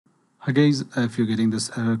Hi guys, if you're getting this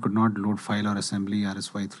error, could not load file or assembly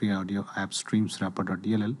RSY3 audio app streams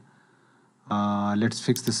wrapper.dll. Let's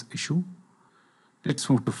fix this issue. Let's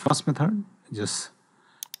move to first method. Just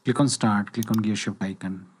click on start, click on gear shift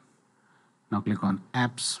icon. Now click on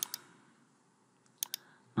apps.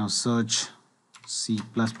 Now search C++.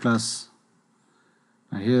 Now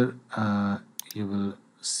here you will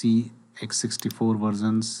see x64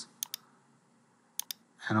 versions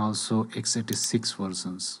and also x86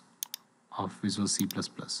 versions of Visual C++.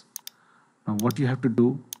 Now what you have to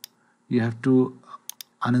do, you have to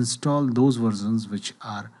uninstall those versions which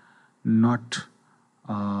are not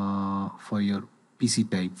for your PC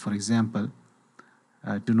type. For example,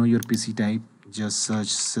 to know your PC type, just search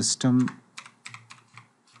system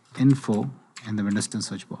info in the Windows 10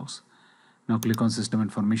 search box. Now click on system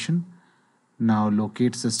information. Now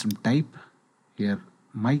locate system type. Here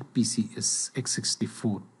my PC is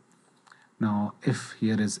x64. Now if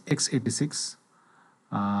here is x86,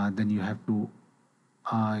 then you have to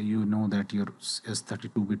you know that your is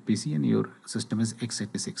 32-bit PC and your system is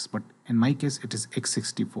x86, but in my case it is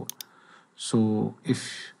x64. So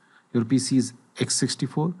if your PC is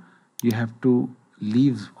x64, you have to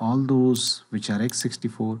leave all those which are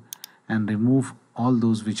x64 and remove all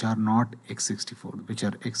those which are not x64, which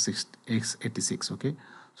are x86. Okay,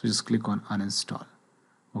 so just click on uninstall.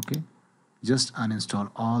 Okay, just uninstall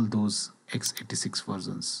all those x86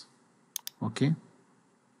 versions. Okay,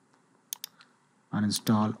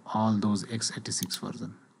 uninstall all those x86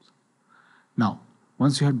 versions. Now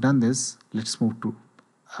once you have done this, let's move to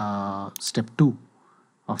step 2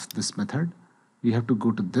 of this method. We have to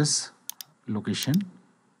go to this location,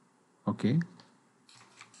 okay,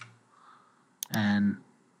 and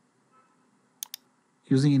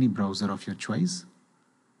using any browser of your choice,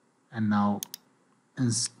 and now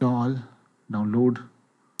download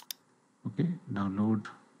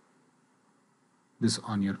this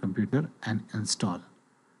on your computer and install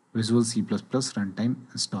Visual C++ Runtime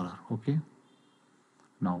Installer. Okay,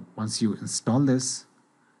 now once you install this,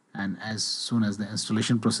 and as soon as the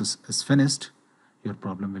installation process is finished, your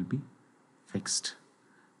problem will be fixed.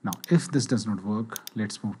 Now if this does not work,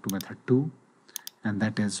 let's move to method 2, and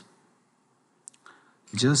that is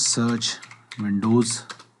just search Windows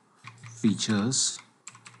features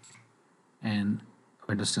and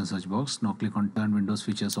Windows 10 search box. Now click on turn Windows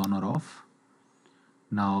features on or off.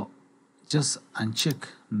 Now just uncheck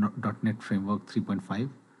 .NET Framework 3.5,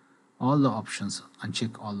 all the options,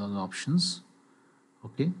 uncheck all the options.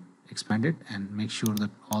 Okay, expand it and make sure that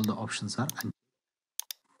all the options are unchecked.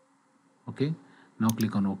 Okay, now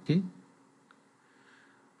click on OK,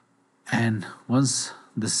 and once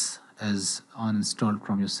this is uninstalled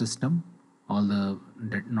from your system, all the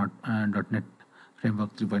 .NET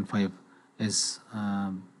Framework 3.5 is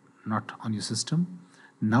not on your system.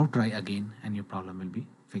 Now try again and your problem will be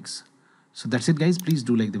fixed. So that's it guys. Please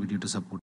do like the video to support.